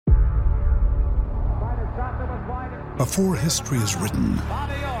Before history is written,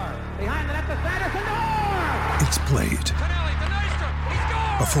 it's played.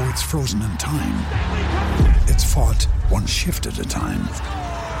 Before it's frozen in time, it's fought one shift at a time.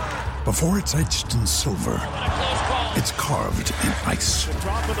 Before it's etched in silver, it's carved in ice.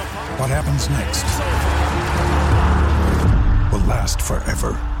 What happens next will last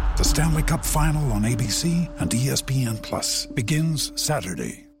forever. The Stanley Cup Final on ABC and ESPN Plus begins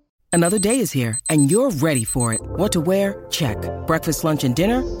Saturday. Another day is here, and you're ready for it. What to wear? Check. Breakfast, lunch, and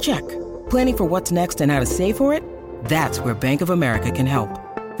dinner? Check. Planning for what's next and how to save for it? That's where Bank of America can help.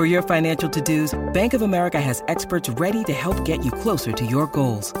 For your financial to-dos, Bank of America has experts ready to help get you closer to your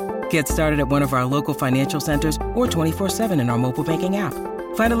goals. Get started at one of our local financial centers or 24/7 in our mobile banking app.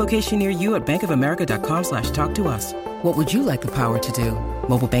 Find a location near you at bankofamerica.com/talktous. What would you like the power to do?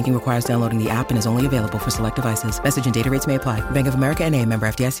 Mobile banking requires downloading the app and is only available for select devices. Message and data rates may apply. Bank of America N.A., member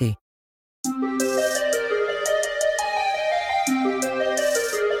FDIC.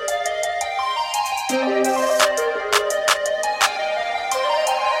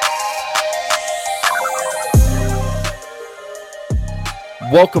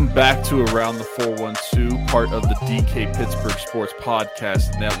 Welcome back to Around the 412, part of the DK Pittsburgh Sports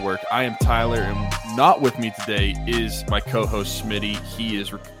Podcast Network. I am Tyler, and not with me today is my co-host Smitty. He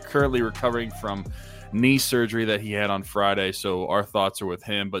is currently recovering from knee surgery that he had on Friday, so our thoughts are with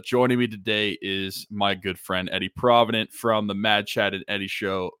him. But joining me today is my good friend Eddie Provident from the Mad Chad and Eddie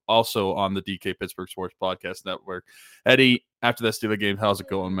Show, also on the DK Pittsburgh Sports Podcast Network. Eddie, after that Steelers game, how's it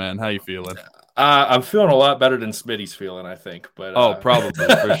going, man? How you feeling? I'm feeling a lot better than Smitty's feeling, I think. But probably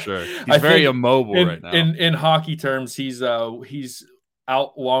for sure. He's very immobile right now. In hockey terms, he's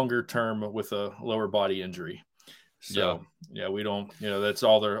out longer term with a lower body injury. So yeah, we don't, that's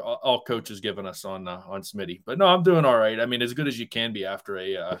all coaches giving us on Smitty. But no, I'm doing all right. I mean, as good as you can be after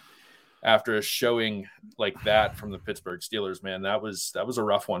a showing like that from the Pittsburgh Steelers, man. That was a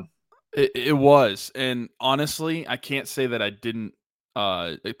rough one. It was, and honestly, I can't say that I didn't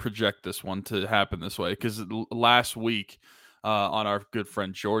project this one to happen this way, because last week on our good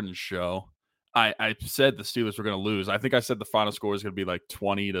friend Jordan's show, I said the Steelers were going to lose. I think I said the final score was going to be like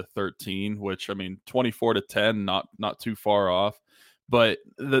 20-13, which, I mean, 24-10, not too far off. But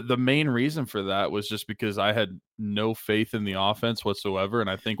the main reason for that was just because I had no faith in the offense whatsoever, and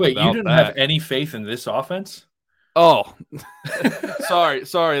I think you didn't have any faith in this offense? Oh, sorry.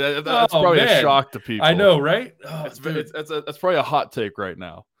 That's probably a shock to people. I know, right? That's probably a hot take right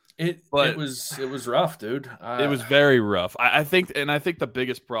now. It was rough, dude. It was very rough. I think the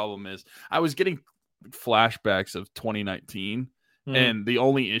biggest problem is I was getting flashbacks of 2019, and the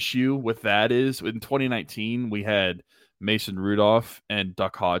only issue with that is in 2019 we had Mason Rudolph and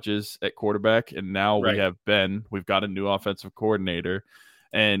Duck Hodges at quarterback, and now we have Ben. We've got a new offensive coordinator.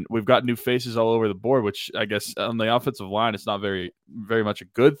 And we've got new faces all over the board, which I guess on the offensive line, it's not very, very much a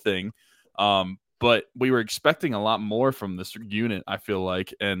good thing. But we were expecting a lot more from this unit, I feel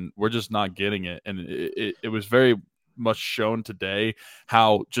like, and we're just not getting it. And it was very much shown today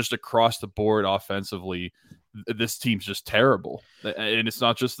how just across the board offensively, this team's just terrible. And it's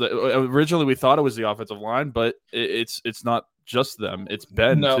not just that. Originally, we thought it was the offensive line, but it's not just them. It's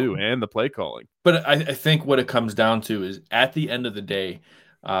Ben too, and the play calling. But I think what it comes down to is at the end of the day,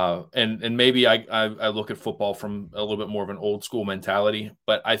 and maybe I look at football from a little bit more of an old school mentality,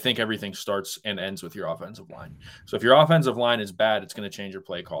 but I think everything starts and ends with your offensive line. So if your offensive line is bad, it's going to change your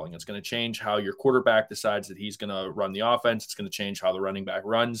play calling. It's going to change how your quarterback decides that he's going to run the offense. It's going to change how the running back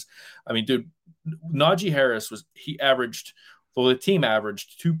runs. I mean, dude, Najee Harris the team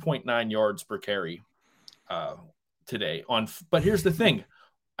averaged 2.9 yards per carry today but here's the thing,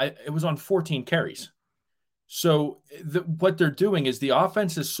 it was on 14 carries. So what they're doing is the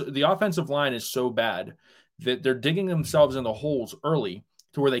offensive line is so bad that they're digging themselves in the holes early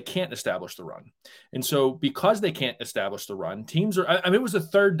to where they can't establish the run. And so because they can't establish the run, teams are, I mean, it was a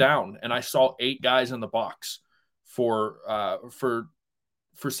third down and I saw 8 guys in the box for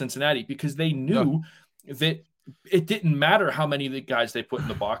Cincinnati, because they knew that it didn't matter how many of the guys they put in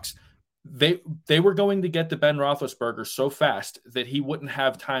the box. They were going to get to Ben Roethlisberger so fast that he wouldn't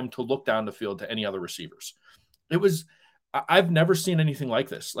have time to look down the field to any other receivers. I've never seen anything like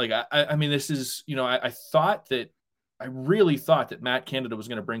this. Like, I mean, this is, I really thought that Matt Canada was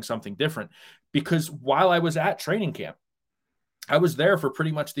going to bring something different, because while I was at training camp, I was there for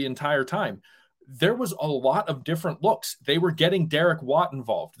pretty much the entire time. There was a lot of different looks. They were getting Derek Watt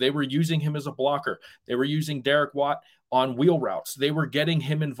involved. They were using him as a blocker. They were using Derek Watt on wheel routes. They were getting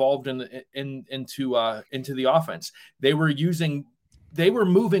him involved into the offense. They were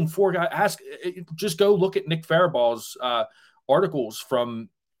moving 4 guys. Just go look at Nick Faraball's articles from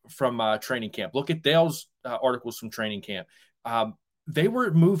training camp. Look at Dale's articles from training camp. They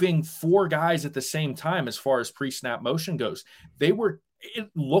were moving 4 guys at the same time as far as pre-snap motion goes.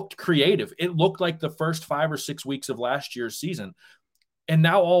 It looked creative. It looked like the first 5 or 6 weeks of last year's season. And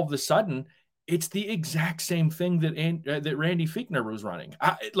now all of a sudden, it's the exact same thing that Randy Fichtner was running.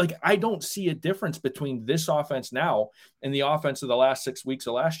 I don't see a difference between this offense now and the offense of the last 6 weeks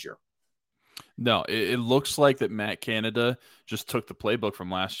of last year. No, it looks like that Matt Canada just took the playbook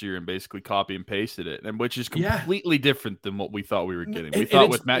from last year and basically copy and pasted it, and which is completely different than what we thought we were getting. We thought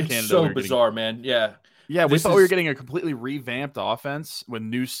with Matt Canada, so bizarre, man. Yeah. Yeah, we thought we were getting a completely revamped offense with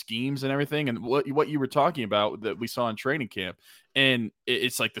new schemes and everything, and what you were talking about that we saw in training camp. And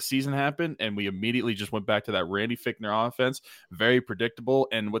it's like the season happened, and we immediately just went back to that Randy Fichtner offense, very predictable,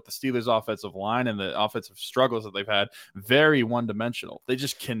 and with the Steelers' offensive line and the offensive struggles that they've had, very one-dimensional. They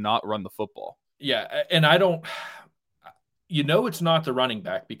just cannot run the football. Yeah, and I don't – it's not the running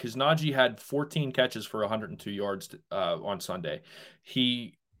back because Najee had 14 catches for 102 yards on Sunday.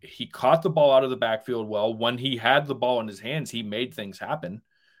 He caught the ball out of the backfield well. When he had the ball in his hands, he made things happen.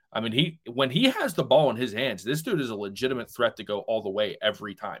 I mean, when he has the ball in his hands, this dude is a legitimate threat to go all the way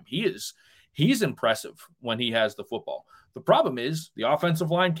every time. He's impressive when he has the football. The problem is the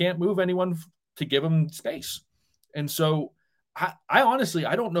offensive line can't move anyone to give him space. And so I honestly,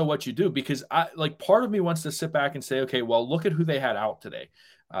 I don't know what you do because part of me wants to sit back and say, okay, well, look at who they had out today.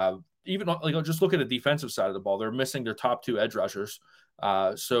 Just look at the defensive side of the ball. They're missing their top 2 edge rushers.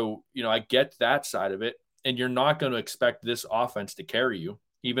 So I get that side of it, and you're not going to expect this offense to carry you,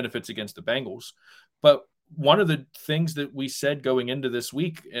 even if it's against the Bengals. But one of the things that we said going into this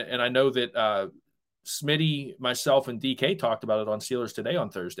week, and I know that Smitty, myself, and DK talked about it on Steelers Today on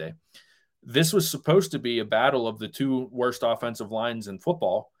Thursday. This was supposed to be a battle of the 2 worst offensive lines in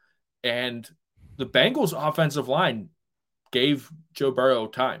football, and the Bengals offensive line gave Joe Burrow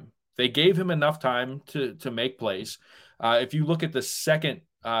time. They gave him enough time to make plays. If you look at the second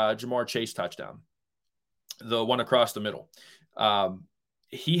Ja'Marr Chase touchdown, the one across the middle,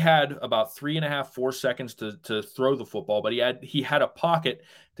 he had about 3.5, 4 seconds to throw the football, but he had a pocket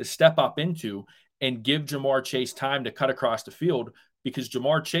to step up into and give Ja'Marr Chase time to cut across the field because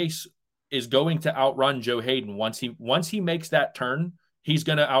Ja'Marr Chase is going to outrun Joe Hayden. Once he makes that turn, he's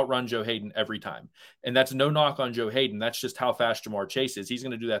going to outrun Joe Hayden every time. And that's no knock on Joe Hayden. That's just how fast Ja'Marr Chase is. He's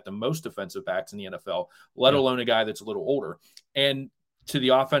going to do that to most defensive backs in the NFL, let alone a guy that's a little older. And to the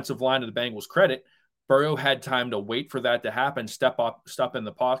offensive line of the Bengals' credit, Burrow had time to wait for that to happen, step in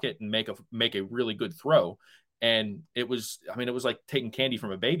the pocket and make a really good throw. And it was like taking candy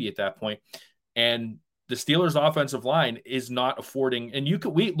from a baby at that point. And the Steelers' offensive line is not affording, and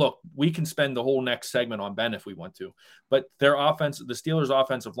we can spend the whole next segment on Ben if we want to, but the Steelers'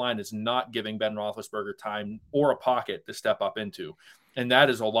 offensive line is not giving Ben Roethlisberger time or a pocket to step up into, and that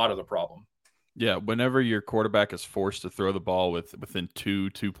is a lot of the problem. Yeah, whenever your quarterback is forced to throw the ball within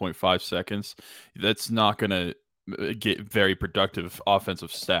 2.5 seconds, that's not going to get very productive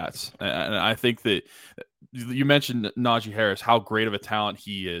offensive stats. And I think that you mentioned Najee Harris, how great of a talent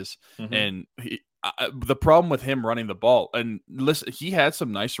he is, and the problem with him running the ball, and listen, he had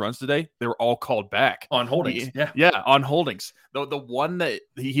some nice runs today. They were all called back on holdings. On holdings. The one that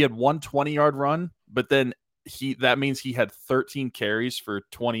he had 1 20-yard run, but then that means he had 13 carries for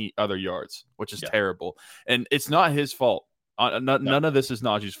 20 other yards, which is terrible. And it's not his fault. None of this is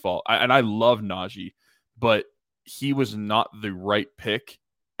Najee's fault. I love Najee, but he was not the right pick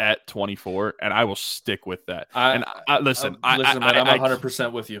at 24, and I will stick with that. I'm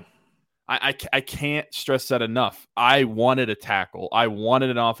 100% with you. I can't stress that enough. I wanted a tackle. I wanted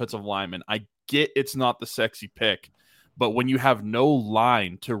an offensive lineman. I get it's not the sexy pick, but when you have no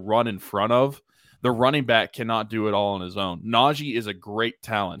line to run in front of, the running back cannot do it all on his own. Najee is a great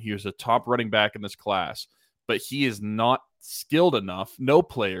talent. He is a top running back in this class, but he is not skilled enough. No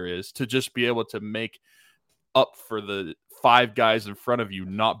player is to just be able to make up for the 5 guys in front of you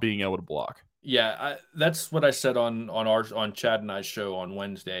not being able to block. Yeah, that's what I said on Chad and I's show on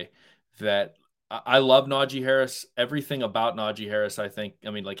Wednesday. That I love Najee Harris. Everything about Najee Harris,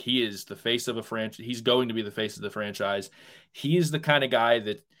 he is the face of a franchise. He's going to be the face of the franchise. He is the kind of guy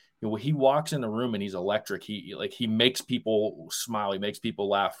that he walks in the room and he's electric. He makes people smile. He makes people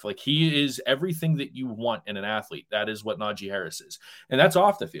laugh. Like, he is everything that you want in an athlete. That is what Najee Harris is, and that's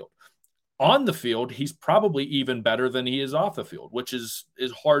off the field. On the field, he's probably even better than he is off the field, which is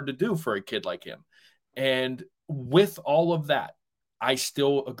hard to do for a kid like him. And with all of that, I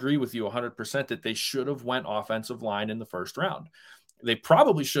still agree with you 100% that they should have went offensive line in the first round. They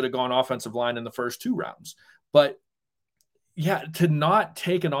probably should have gone offensive line in the first 2 rounds. But yeah, to not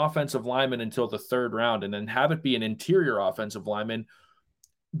take an offensive lineman until the 3rd round and then have it be an interior offensive lineman,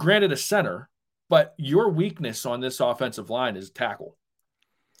 granted a center, but your weakness on this offensive line is tackle.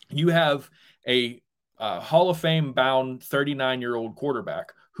 You have a Hall of Fame bound 39-year-old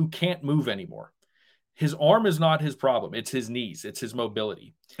quarterback who can't move anymore. His arm is not his problem. It's his knees. It's his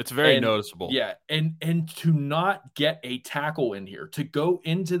mobility. It's very noticeable. Yeah. And to not get a tackle in here, to go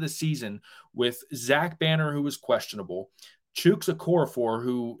into the season with Zach Banner, who is questionable, Chuks Okorafor,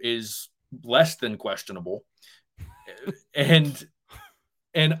 who is less than questionable, and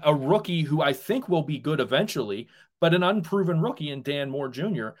a rookie who I think will be good eventually, but an unproven rookie in Dan Moore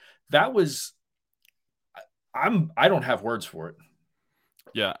Jr. That was, I don't have words for it.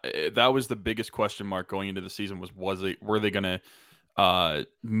 Yeah, that was the biggest question mark going into the season were they going to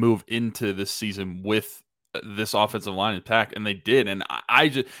move into this season with this offensive line attack, and they did. And I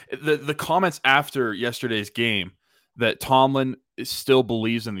just the comments after yesterday's game that Tomlin still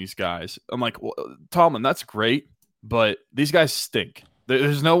believes in these guys. I'm like, well, Tomlin, that's great, but these guys stink.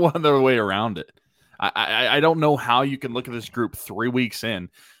 There's no other way around it. I don't know how you can look at this group 3 weeks in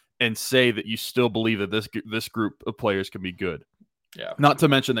and say that you still believe that this group of players can be good. Yeah. Not to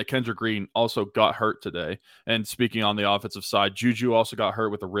mention that Kendrick Green also got hurt today. And speaking on the offensive side, Juju also got hurt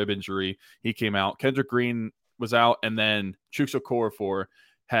with a rib injury. He came out. Kendrick Green was out, and then Chuks Okorafor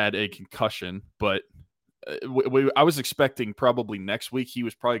had a concussion. But I was expecting probably next week he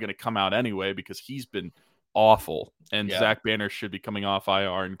was probably going to come out anyway because he's been awful. And Zach Banner should be coming off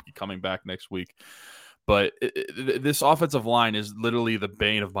IR and be coming back next week. But this offensive line is literally the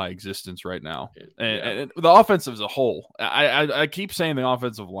bane of my existence right now. And the offensive as a whole, I keep saying the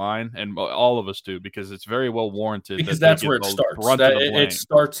offensive line, and all of us do, because it's very well warranted. Because that's where it starts. It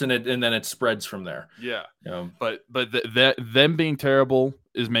starts and then it spreads from there. Yeah. But them being terrible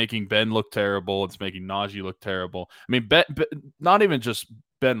is making Ben look terrible. It's making Najee look terrible. I mean, Ben, not even just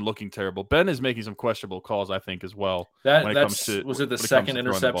Ben looking terrible. Ben is making some questionable calls, I think, as well. Was it the second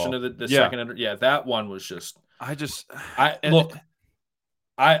interception of the second? Yeah, that one was just. I'm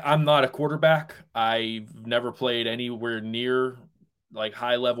not a quarterback. I've never played anywhere near like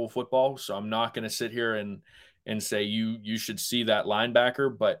high level football, so I'm not going to sit here and say you should see that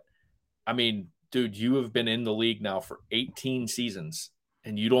linebacker. But I mean, dude, you have been in the league now for 18 seasons,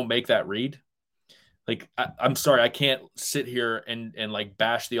 and you don't make that read. Like, I'm sorry, I can't sit here and like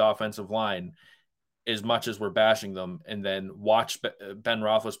bash the offensive line as much as we're bashing them and then watch Ben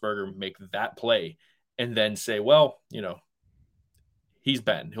Roethlisberger make that play and then say, well, he's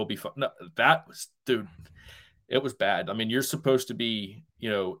Ben. He'll be fun. No, that was, dude, it was bad. I mean, you're supposed to be,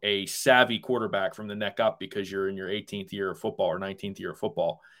 a savvy quarterback from the neck up because you're in your 18th year of football or 19th year of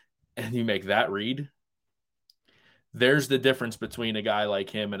football, and you make that read. There's the difference between a guy like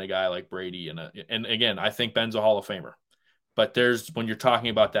him and a guy like Brady. And again, I think Ben's a Hall of Famer. But when you're talking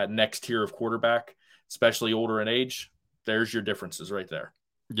about that next tier of quarterback, especially older in age, there's your differences right there.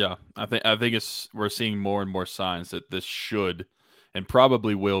 Yeah, I think we're seeing more and more signs that this should and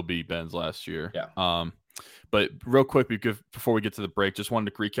probably will be Ben's last year. Yeah. But real quick, before we get to the break, just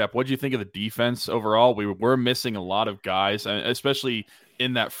wanted to recap. What do you think of the defense overall? We were missing a lot of guys, especially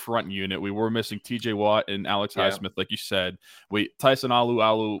in that front unit. We were missing TJ Watt and Alex Highsmith, like you said. Tyson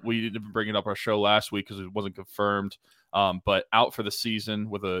Alu, we didn't bring it up our show last week because it wasn't confirmed. But out for the season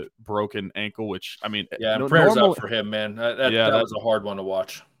with a broken ankle, which, I mean, prayers up for him, man. That was a hard one to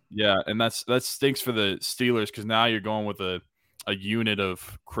watch. Yeah, and that stinks for the Steelers because now you're going with a unit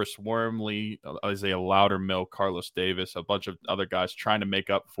of Chris Wormley, Isaiah Loudermilk, Carlos Davis, a bunch of other guys trying to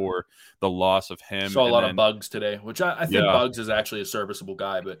make up for the loss of him. Saw a lot of Bugs today, which I think Bugs is actually a serviceable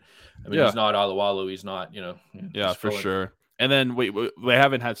guy, but I mean, he's not Alualu. He's not, Yeah, for sure. And then we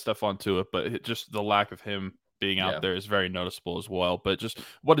haven't had stuff on to it, but just the lack of him being out there is very noticeable as well. But just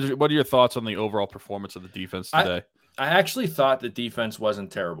what are your thoughts on the overall performance of the defense today? I actually thought the defense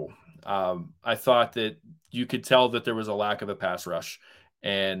wasn't terrible. I thought that you could tell that there was a lack of a pass rush.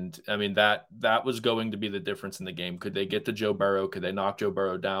 And I mean, that was going to be the difference in the game. Could they get to Joe Burrow? Could they knock Joe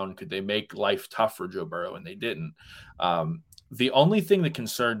Burrow down? Could they make life tough for Joe Burrow? And they didn't. The only thing that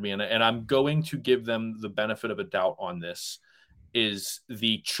concerned me, and I'm going to give them the benefit of a doubt on this, is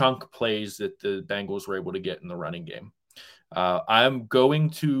the chunk plays that the Bengals were able to get in the running game. I'm going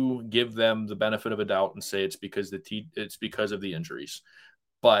to give them the benefit of a doubt and say it's because of the injuries.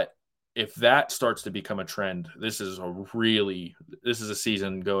 But if that starts to become a trend, this is a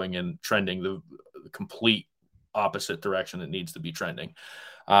season going and trending the complete opposite direction it needs to be trending.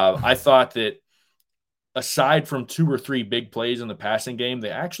 I thought that aside from 2 or 3 big plays in the passing game,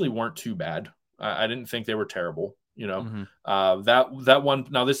 they actually weren't too bad. I didn't think they were terrible. That one.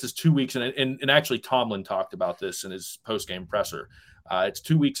 Now this is 2 weeks, and actually Tomlin talked about this in his post game presser. It's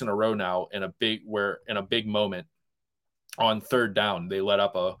 2 weeks in a row now in a big moment on third down, they let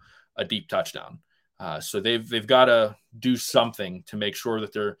up a deep touchdown. So they've got to do something to make sure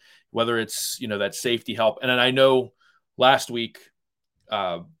that they're, whether it's, that safety help. And then I know last week,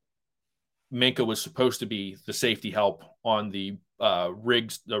 Minkah was supposed to be the safety help on the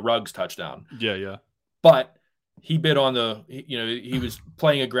Ruggs touchdown. Yeah. But he bid on he was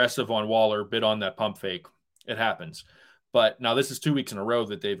playing aggressive on Waller, bid on that pump fake. It happens. But now this is 2 weeks in a row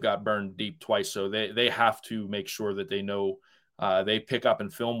that they've got burned deep twice. So they have to make sure that they know, they pick up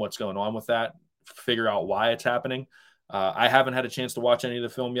and film what's going on with that, figure out why it's happening. I haven't had a chance to watch any of the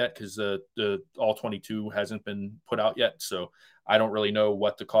film yet because the all 22 hasn't been put out yet. So I don't really know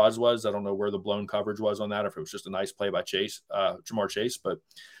what the cause was. I don't know where the blown coverage was on that, if it was just a nice play by Ja'Marr Chase. But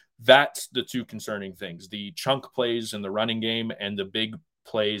that's the two concerning things: the chunk plays in the running game and the big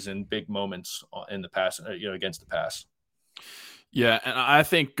plays and big moments in the pass, against the pass. Yeah, and I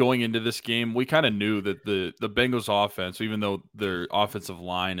think going into this game, we kind of knew that the Bengals offense, even though their offensive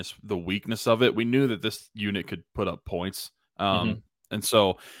line is the weakness of it, we knew that this unit could put up points. And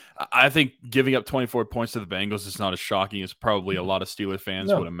so I think giving up 24 points to the Bengals is not as shocking as probably a lot of Steelers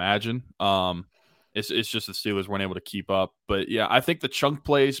fans would imagine. It's just the Steelers weren't able to keep up. But, yeah, I think the chunk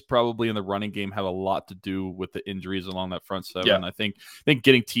plays probably in the running game have a lot to do with the injuries along that front seven. Yeah. I think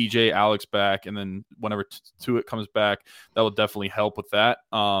getting TJ, Alex back, and then whenever Tuitt comes back, that will definitely help with that.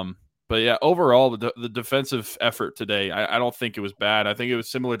 But, yeah, overall, the defensive effort today, I don't think it was bad. I think it was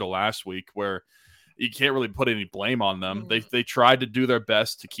similar to last week where you can't really put any blame on them. They tried to do their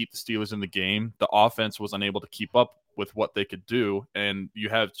best to keep the Steelers in the game. The offense was unable to keep up with what they could do, and you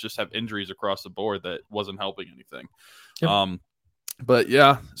have injuries across the board that wasn't helping anything. Yep. But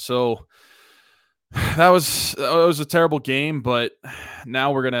yeah, so that was a terrible game, but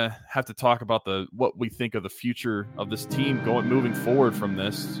now we're gonna have to talk about what we think of the future of this team moving forward from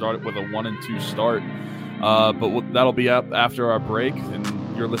this. Started with a 1-2 start, but that'll be up after our break, and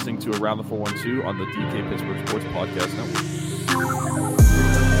you're listening to Around the 412 on the DK Pittsburgh Sports Podcast Network.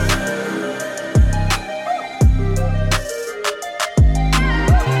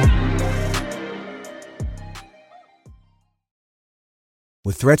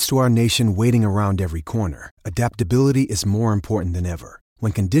 With threats to our nation waiting around every corner, adaptability is more important than ever.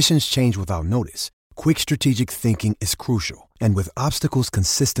 When conditions change without notice, quick strategic thinking is crucial. And with obstacles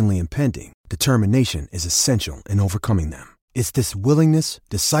consistently impending, determination is essential in overcoming them. It's this willingness,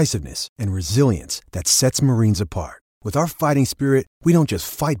 decisiveness, and resilience that sets Marines apart. With our fighting spirit, we don't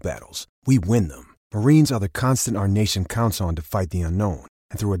just fight battles, we win them. Marines are the constant our nation counts on to fight the unknown.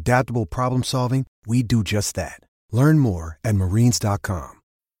 And through adaptable problem solving, we do just that. Learn more at marines.com.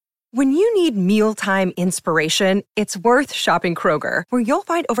 When you need mealtime inspiration, it's worth shopping Kroger, where you'll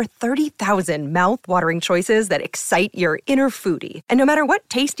find over 30,000 mouth-watering choices that excite your inner foodie. And no matter what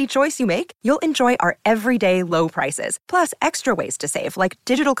tasty choice you make, you'll enjoy our everyday low prices, plus extra ways to save, like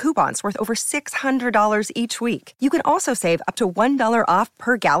digital coupons worth over $600 each week. You can also save up to $1 off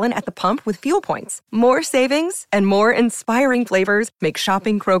per gallon at the pump with fuel points. More savings and more inspiring flavors make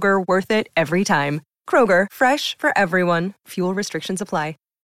shopping Kroger worth it every time. Kroger, fresh for everyone. Fuel restrictions apply.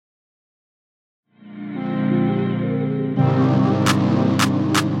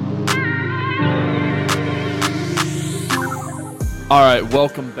 All right,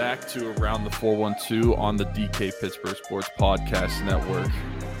 welcome back to Around the 412 on the DK Pittsburgh Sports Podcast Network.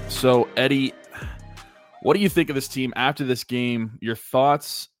 So, Eddie, what do you think of this team after this game? Your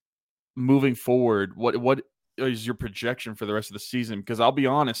thoughts moving forward? What is your projection for the rest of the season? Because I'll be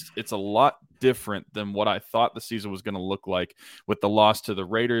honest, it's a lot different than what I thought the season was going to look like with the loss to the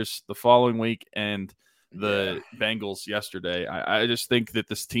Raiders the following week and the Bengals yesterday. I just think that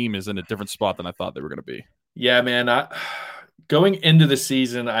this team is in a different spot than I thought they were going to be. Yeah, man. Going into the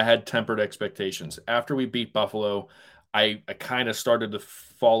season, I had tempered expectations. After we beat Buffalo, I kind of started to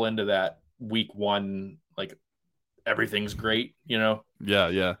fall into that week one, like everything's great,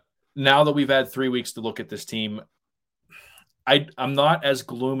 Yeah. Now that we've had 3 weeks to look at this team, I'm not as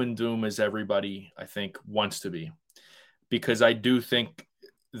gloom and doom as everybody, I think, wants to be, because I do think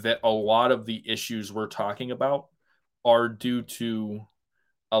that a lot of the issues we're talking about are due to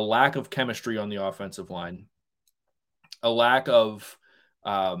a lack of chemistry on the offensive line, a lack of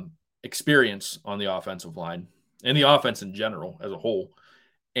experience on the offensive line, and the offense in general as a whole,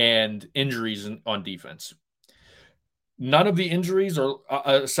 and injuries on defense. None of the injuries are,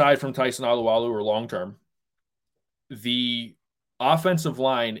 aside from Tyson Alualu, are long-term. The offensive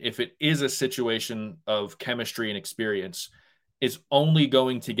line, if it is a situation of chemistry and experience, is only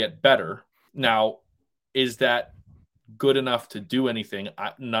going to get better. Now, is that good enough to do anything?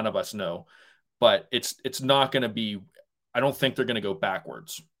 None of us know. But it's not going to be – I don't think they're going to go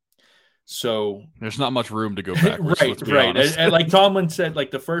backwards. So there's not much room to go backwards. right. And like Tomlin said,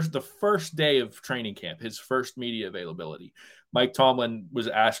 like the first day of training camp, his first media availability, Mike Tomlin was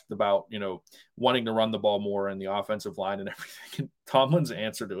asked about, wanting to run the ball more in the offensive line and everything. And Tomlin's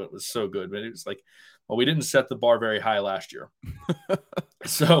answer to it was so good. But it was like, well, we didn't set the bar very high last year.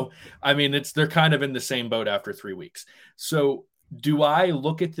 So, I mean, they're kind of in the same boat after 3 weeks. So do I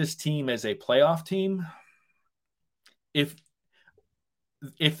look at this team as a playoff team?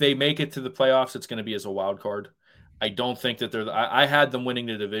 If they make it to the playoffs, it's going to be as a wild card. I don't think that I had them winning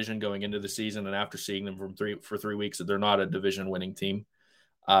the division going into the season, and after seeing them for 3 weeks, that they're not a division winning team.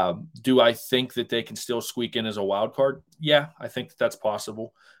 Do I think that they can still squeak in as a wild card? Yeah, I think that's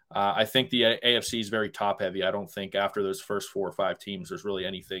possible. I think the AFC is very top heavy. I don't think after those first 4 or 5 teams, there's really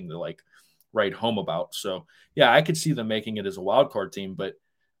anything to like write home about. So yeah, I could see them making it as a wild card team, but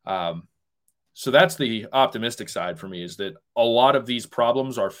so that's the optimistic side for me, is that a lot of these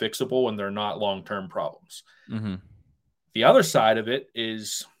problems are fixable and they're not long-term problems. Mm-hmm. The other side of it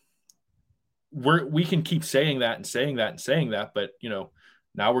is we can keep saying that and saying that and saying that, but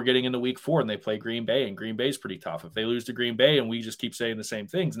now we're getting into week 4 and they play Green Bay, and Green Bay's pretty tough. If they lose to Green Bay and we just keep saying the same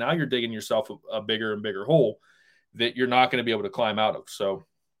things, now you're digging yourself a bigger and bigger hole that you're not going to be able to climb out of. So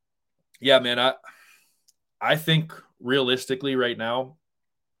yeah, man, I think realistically right now,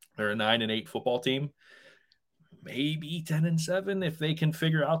 they're a 9-8 football team, maybe 10-7 if they can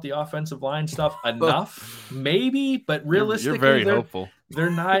figure out the offensive line stuff enough, maybe. But realistically, you're very hopeful.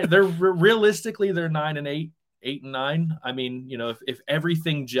 Realistically they're 9-8, 8-9. I mean, if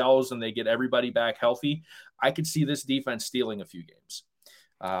everything gels and they get everybody back healthy, I could see this defense stealing a few games.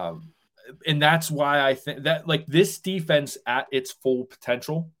 And that's why I think that like this defense at its full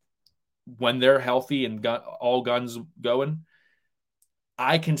potential, when they're healthy and all guns going,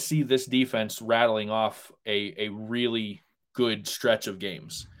 I can see this defense rattling off a really good stretch of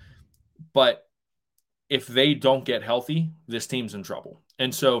games. But if they don't get healthy, this team's in trouble.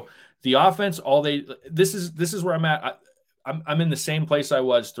 And so the offense, this is where I'm at. I'm in the same place I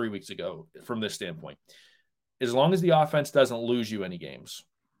was 3 weeks ago from this standpoint. As long as the offense doesn't lose you any games,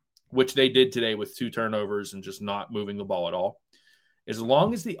 which they did today with 2 turnovers and just not moving the ball at all. As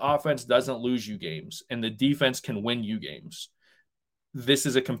long as the offense doesn't lose you games and the defense can win you games, this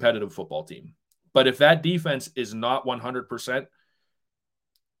is a competitive football team. But if that defense is not 100%,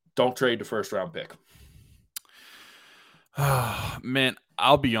 don't trade the first round pick. Man,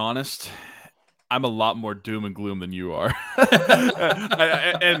 I'll be honest. I'm a lot more doom and gloom than you are.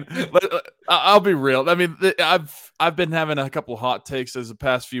 And I'll be real. I mean, I've been having a couple hot takes as the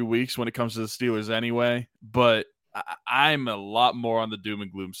past few weeks when it comes to the Steelers anyway, but I'm a lot more on the doom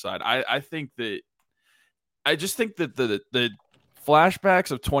and gloom side. I just think that the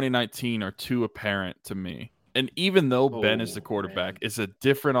flashbacks of 2019 are too apparent to me. And even though Ben is the quarterback, it's a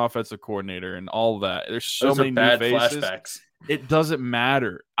different offensive coordinator and all that. There's so many new faces. Flashbacks. It doesn't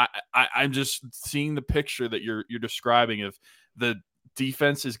matter. I'm just seeing the picture that you're describing of the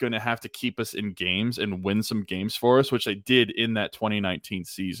defense is going to have to keep us in games and win some games for us, which they did in that 2019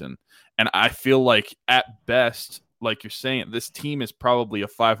 season. And I feel like at best, like you're saying, this team is probably a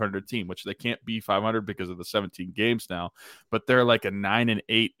 500 team, which they can't be 500 because of the 17 games now, but they're like a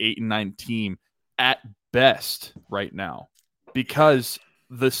 9-8, 8-9 team at best right now because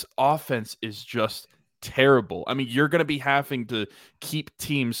this offense is just terrible. I mean, you're going to be having to keep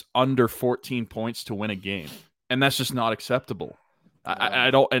teams under 14 points to win a game, and that's just not acceptable.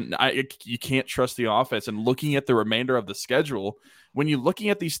 You can't trust the offense. And looking at the remainder of the schedule, when you're looking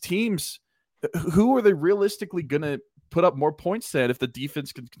at these teams, who are they realistically going to put up more points than if the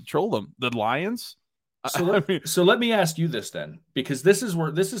defense can control them? The Lions? So let me ask you this then, because this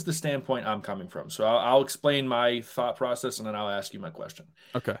is the standpoint I'm coming from. So I'll explain my thought process and then I'll ask you my question.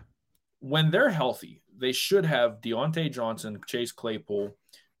 Okay. When they're healthy, they should have Deontay Johnson, Chase Claypool,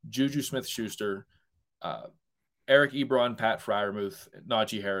 Juju Smith-Schuster, Eric Ebron, Pat Freiermuth,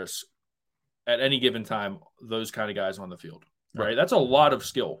 Najee Harris at any given time, those kind of guys on the field, right? That's a lot of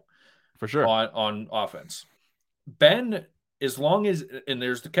skill. For sure. On offense. Ben, as long as, and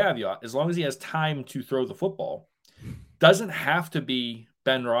there's the caveat, as long as he has time to throw the football, doesn't have to be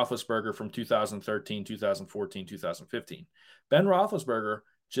Ben Roethlisberger from 2013, 2014, 2015. Ben Roethlisberger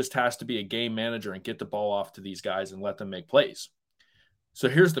just has to be a game manager and get the ball off to these guys and let them make plays. So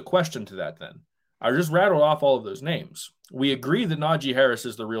here's the question to that then. I just rattled off all of those names. We agree that Najee Harris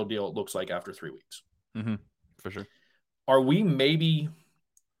is the real deal, it looks like, after 3 weeks. Mm-hmm. For sure. Are we maybe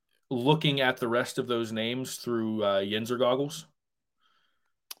looking at the rest of those names through Yinzer goggles?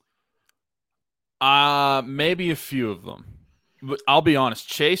 Maybe a few of them. But I'll be honest,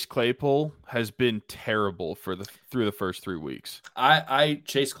 Chase Claypool has been terrible through the first 3 weeks.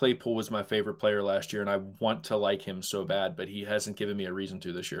 Chase Claypool was my favorite player last year, and I want to like him so bad, but he hasn't given me a reason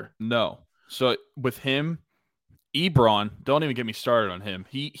to this year. No. So with him, Ebron, don't even get me started on him.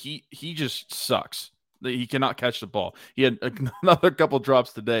 He just sucks. He cannot catch the ball. He had another couple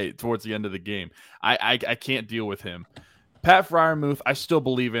drops today towards the end of the game. I can't deal with him. Pat Freiermuth, I still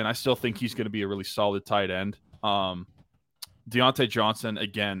believe in. I still think he's going to be a really solid tight end. Deontay Johnson,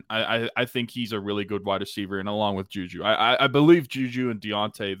 again, I think he's a really good wide receiver, and along with Juju. I believe Juju and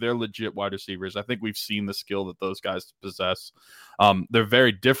Deontay, they're legit wide receivers. I think we've seen the skill that those guys possess. They're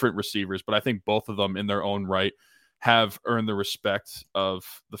very different receivers, but I think both of them in their own right have earned the respect of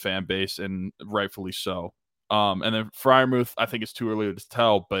the fan base, and rightfully so. And then Freiermuth, I think it's too early to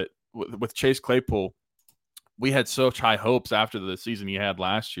tell, but with Chase Claypool, we had such high hopes after the season he had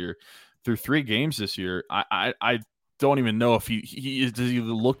last year. Through 3 games this year, I don't even know if does he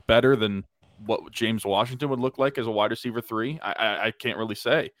look better than what James Washington would look like as a wide receiver 3. I can't really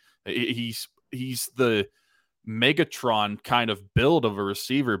say. He's the Megatron kind of build of a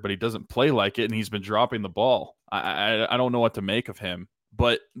receiver, but he doesn't play like it, and he's been dropping the ball. I don't know what to make of him.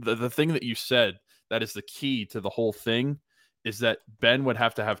 But the thing that you said that is the key to the whole thing is that Ben would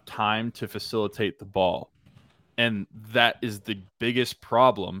have to have time to facilitate the ball. And that is the biggest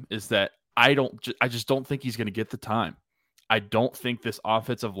problem, is that I just don't think he's going to get the time. I don't think this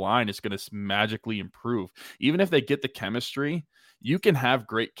offensive line is going to magically improve. Even if they get the chemistry, you can have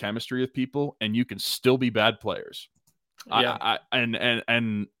great chemistry with people and you can still be bad players. Yeah.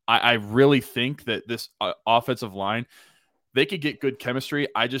 I really think that this offensive line, they could get good chemistry.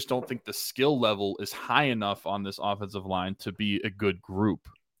 I just don't think the skill level is high enough on this offensive line to be a good group.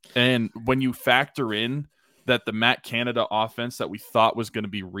 And when you factor in that the Matt Canada offense that we thought was going to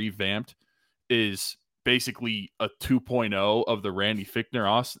be revamped is basically a 2.0 of the Randy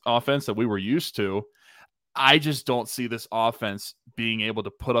Fichtner offense that we were used to, I just don't see this offense being able to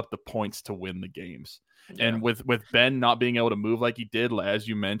put up the points to win the games. Yeah. And with Ben not being able to move like he did, as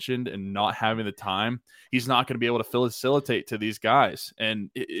you mentioned, and not having the time, he's not going to be able to facilitate to these guys. And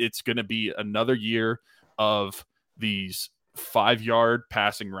it's going to be another year of these 5-yard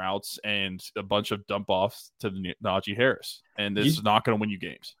passing routes and a bunch of dump offs to Najee Harris. And this is not going to win you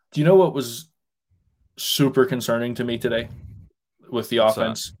games. Do you know what was super concerning to me today with the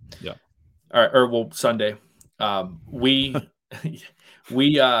offense? Yeah. Sunday. My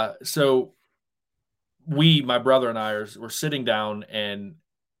brother and I we're sitting down, and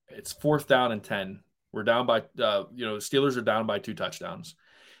it's 4th down and 10. We're down by, the Steelers are down by 2 touchdowns,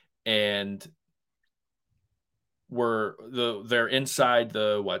 and they're inside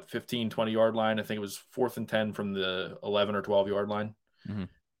the 15, 20 yard line. I think it was 4th and 10 from the 11 or 12 yard line. Mm-hmm.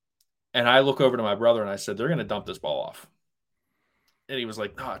 And I look over to my brother and I said, they're going to dump this ball off. And he was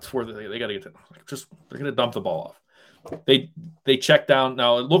like, no, it's 4th. They got to get they're going to dump the ball off. They checked down.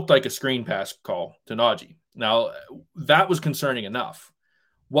 Now it looked like a screen pass call to Najee. Now that was concerning enough.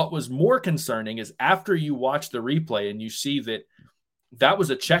 What was more concerning is after you watch the replay and you see that was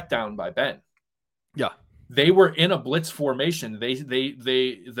a check down by Ben. Yeah. They were in a blitz formation.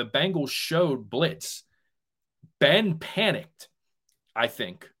 The Bengals showed blitz. Ben panicked, I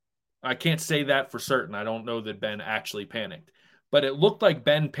think. I can't say that for certain. I don't know that Ben actually panicked. But it looked like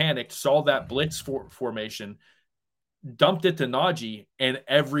Ben panicked, saw that blitz formation, dumped it to Najee, and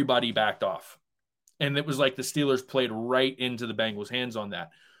everybody backed off. And it was like the Steelers played right into the Bengals' hands on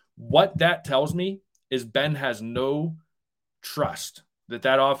that. What that tells me is Ben has no trust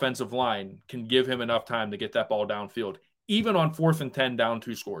that offensive line can give him enough time to get that ball downfield, even on 4th and 10 down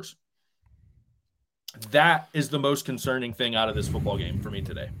 2 scores. That is the most concerning thing out of this football game for me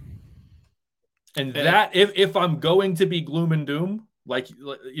today. And that, if I'm going to be gloom and doom,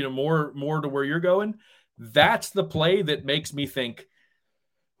 more to where you're going, that's the play that makes me think,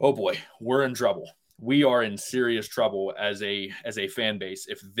 oh boy, we're in trouble. We are in serious trouble as a fan base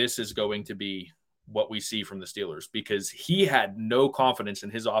if this is going to be what we see from the Steelers, because he had no confidence in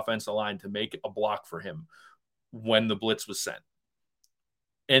his offensive line to make a block for him when the blitz was sent.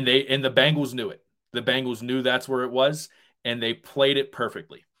 And the Bengals knew it. The Bengals knew that's where it was, and they played it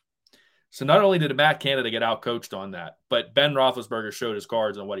perfectly. So not only did Matt Canada get out-coached on that, but Ben Roethlisberger showed his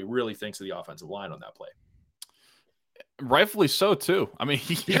cards on what he really thinks of the offensive line on that play. Rightfully so, too. I mean,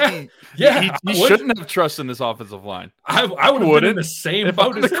 he he shouldn't have trust in this offensive line. I would have been in the same if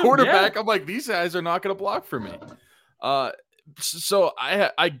boat I'm the quarterback. I'm like, these guys are not going to block for me. So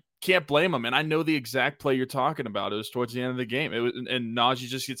I can't blame him, and I know the exact play you're talking about. It was towards the end of the game. It was, and Najee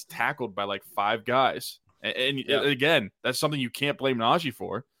just gets tackled by like 5 guys. And again, that's something you can't blame Najee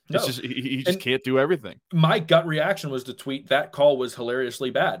for. It's just he just can't do everything. My gut reaction was to tweet that call was hilariously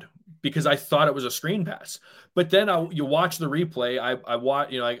bad because I thought it was a screen pass. But then you watch the replay. I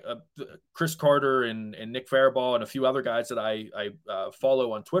watch, Chris Carter and Nick Faribault and a few other guys that I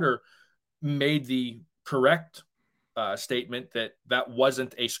follow on Twitter made the correct statement that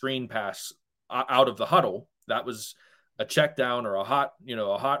wasn't a screen pass out of the huddle. That was a check down or a hot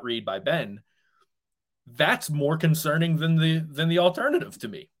read by Ben. That's more concerning than the alternative to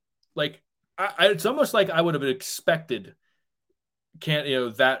me. Like it's almost like I would have expected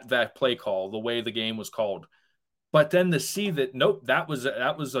that play call, the way the game was called. But then to see that, nope, that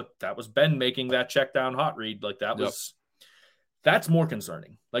was Ben making that check down hot read. Like that's more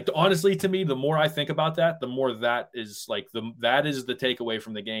concerning. Like honestly, to me, the more I think about that, the more that is that is the takeaway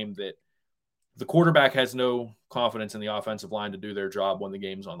from the game, that the quarterback has no confidence in the offensive line to do their job when the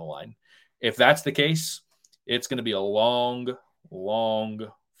game's on the line. If that's the case, it's going to be a long, long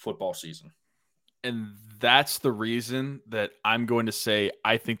football season. And that's the reason that I'm going to say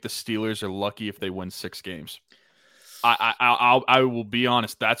I think the Steelers are lucky if they win 6 games. I will be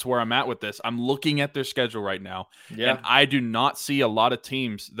honest. That's where I'm at with this. I'm looking at their schedule right now, and I do not see a lot of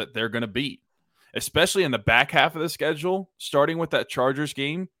teams that they're going to beat, especially in the back half of the schedule. Starting with that Chargers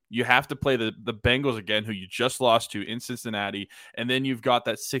game, you have to play the Bengals again, who you just lost to in Cincinnati, and then you've got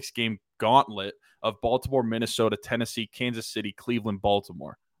that 6-game gauntlet of Baltimore, Minnesota, Tennessee, Kansas City, Cleveland,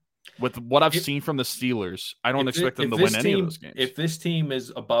 Baltimore. With what I've seen from the Steelers, I don't expect them to win any of those games. If this team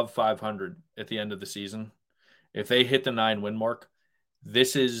is above 500 at the end of the season, if they hit the 9-win mark,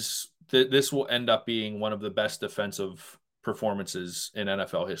 this will end up being one of the best defensive performances in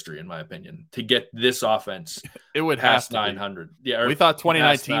NFL history, in my opinion. To get this offense, it would past have to 900. Yeah, we thought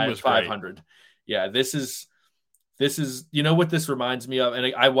 2019 was 500. Great. Yeah, this is what this reminds me of.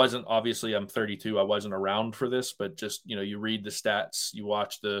 And I'm 32. I wasn't around for this, but just, you read the stats, you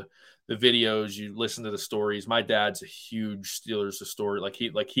watch the videos, you listen to the stories. My dad's a huge Steelers historian.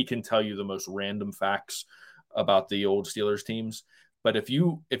 He can tell you the most random facts about the old Steelers teams. But if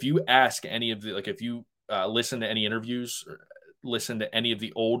you ask any of if you listen to any interviews or listen to any of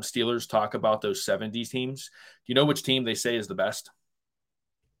the old Steelers talk about those 70s teams, do you know which team they say is the best?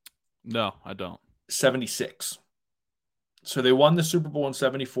 No, I don't. 76. So they won the Super Bowl in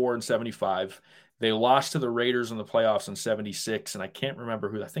 74 and 75. They lost to the Raiders in the playoffs in 76. And I can't remember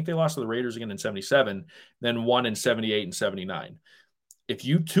who. I think they lost to the Raiders again in 77, then won in 78 and 79. If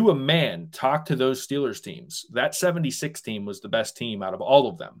you, to a man, talk to those Steelers teams, that 76 team was the best team out of all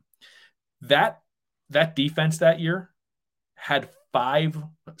of them. That defense that year had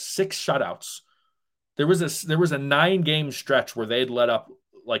 6 shutouts. There was a 9-game stretch where they'd let up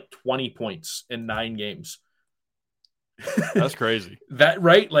like 20 points in 9 games. That's crazy. That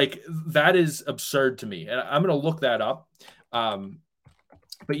right? Like that is absurd to me. And I'm going to look that up. But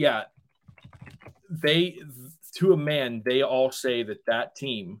yeah, to a man, they all say that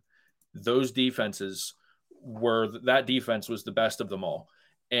team, that defense was the best of them all.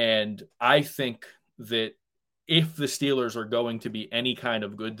 And I think that if the Steelers are going to be any kind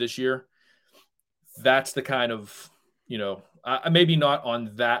of good this year, that's the kind of, maybe not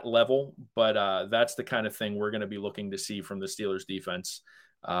on that level, but that's the kind of thing we're going to be looking to see from the Steelers defense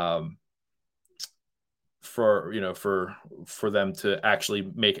for them to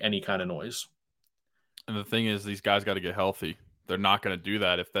actually make any kind of noise. And the thing is, these guys got to get healthy. They're not going to do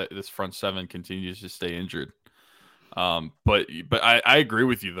that if this front seven continues to stay injured. But I agree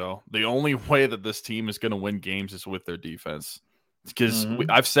with you, though. The only way that this team is going to win games is with their defense. Because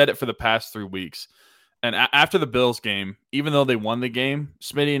I've said it for the past 3 weeks. And after the Bills game, even though they won the game,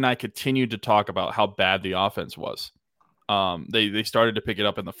 Smitty and I continued to talk about how bad the offense was. They started to pick it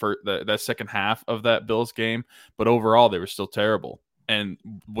up in that second half of that Bills game, but overall they were still terrible. And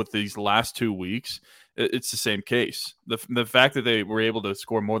with these last 2 weeks, it's the same case. The fact that they were able to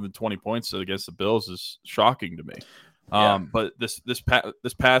score more than 20 points against the Bills is shocking to me. Yeah. But this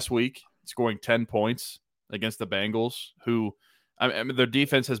past week, scoring 10 points against the Bengals, who I mean, their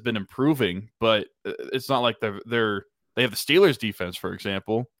defense has been improving, but it's not like they have the Steelers defense, for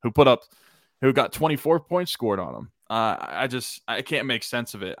example, who got 24 points scored on them. I can't make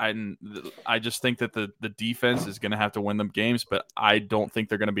sense of it. I just think that the defense is going to have to win them games, but I don't think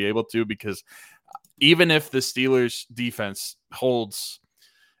they're going to be able to, because even if the Steelers defense holds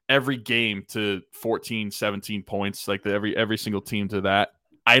every game to 14, 17 points, like every single team to that,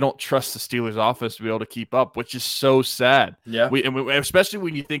 I don't trust the Steelers offense to be able to keep up, which is so sad. Yeah. Especially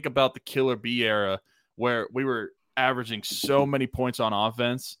when you think about the Killer B era, where we were averaging so many points on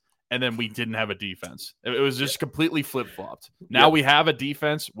offense, and then we didn't have a defense. It was just completely flip-flopped. Now we have a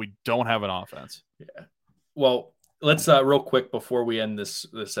defense. We don't have an offense. Yeah. Well, let's real quick before we end this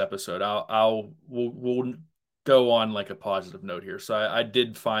episode. We'll go on like a positive note here. So I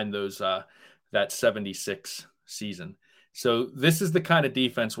did find those that 76 season. So this is the kind of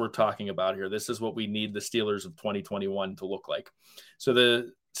defense we're talking about here. This is what we need the Steelers of 2021 to look like. So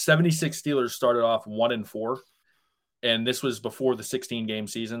the 76 Steelers started off 1-4, and this was before the 16-game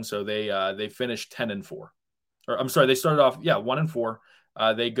season. So they finished 10-4. Or I'm sorry, they started off 1-4.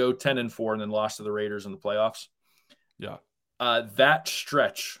 They go 10-4 and then lost to the Raiders in the playoffs. Yeah. That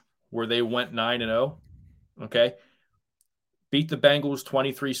stretch where they went 9-0, okay, beat the Bengals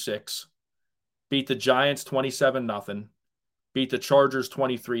 23-6, beat the Giants 27-0, beat the Chargers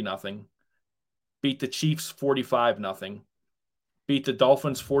 23-0, beat the Chiefs 45-0, beat the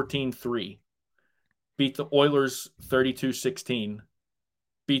Dolphins 14-3, beat the Oilers 32-16,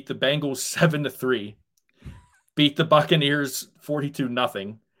 beat the Bengals 7-3, beat the Buccaneers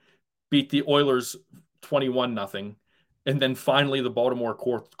 42-0, beat the Oilers 21-0, and then finally the Baltimore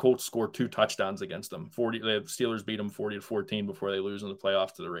Colts scored 2 touchdowns against them. The Steelers beat them 40-14 before they lose in the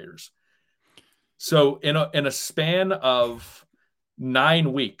playoffs to the Raiders. So in a span of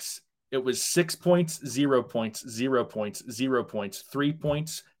 9 weeks, it was 6 points, 0 points, 0 points, 0 points, 3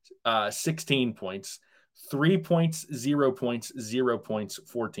 points, 16 points, 3 points, 0 points, 0 points,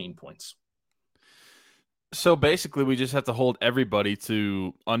 14 points. So basically, we just have to hold everybody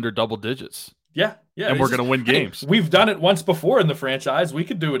to under double digits. Yeah. And we're going to win games. We've done it once before in the franchise. We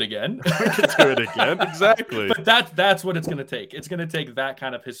could do it again. We could do it again. Exactly. But that's what it's going to take. It's going to take that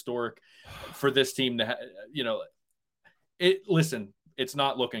kind of historic for this team to, listen, it's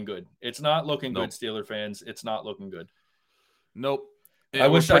not looking good. It's not looking good, Steeler fans. It's not looking good. Nope. I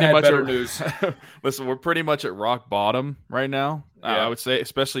wish I had better news. Listen, we're pretty much at rock bottom right now. Yeah. I would say,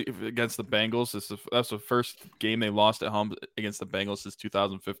 especially against the Bengals. That's the first game they lost at home against the Bengals since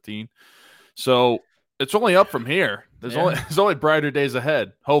 2015. So it's only up from here. There's only brighter days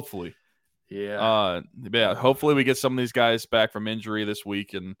ahead. Hopefully. Yeah. Hopefully we get some of these guys back from injury this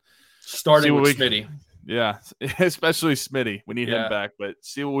week and starting with Smitty. Yeah, especially Smitty. We need him back, but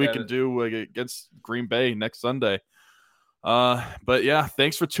see what we can do against Green Bay next Sunday. But yeah,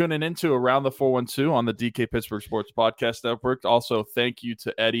 thanks for tuning into Around the 412 on the DK Pittsburgh Sports Podcast Network. Also, thank you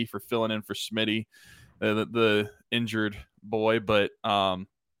to Eddie for filling in for Smitty, the injured boy. But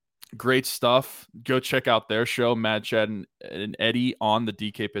great stuff. Go check out their show, Mad Chad and Eddie, on the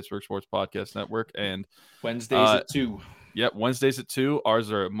DK Pittsburgh Sports Podcast Network. And Wednesdays at 2. Yep, Wednesdays at 2.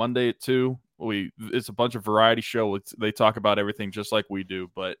 Ours are Monday at 2. It's a bunch of variety show. They talk about everything just like we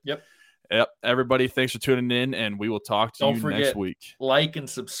do. But Yep. Everybody, thanks for tuning in, and we will talk to you next week. Like and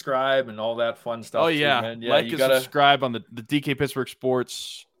subscribe and all that fun stuff. Oh yeah, subscribe on the DK Pittsburgh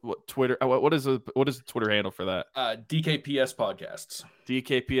Sports Twitter. What is the Twitter handle for that? DKPS Podcasts.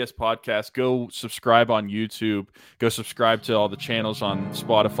 DKPS Podcast. Go subscribe on YouTube. Go subscribe to all the channels on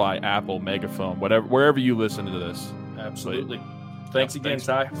Spotify, Apple, Megaphone, wherever you listen to this. Absolutely. Thanks again,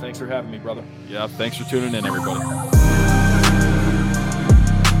 Ty. Thanks for having me, brother. Yeah, thanks for tuning in, everybody.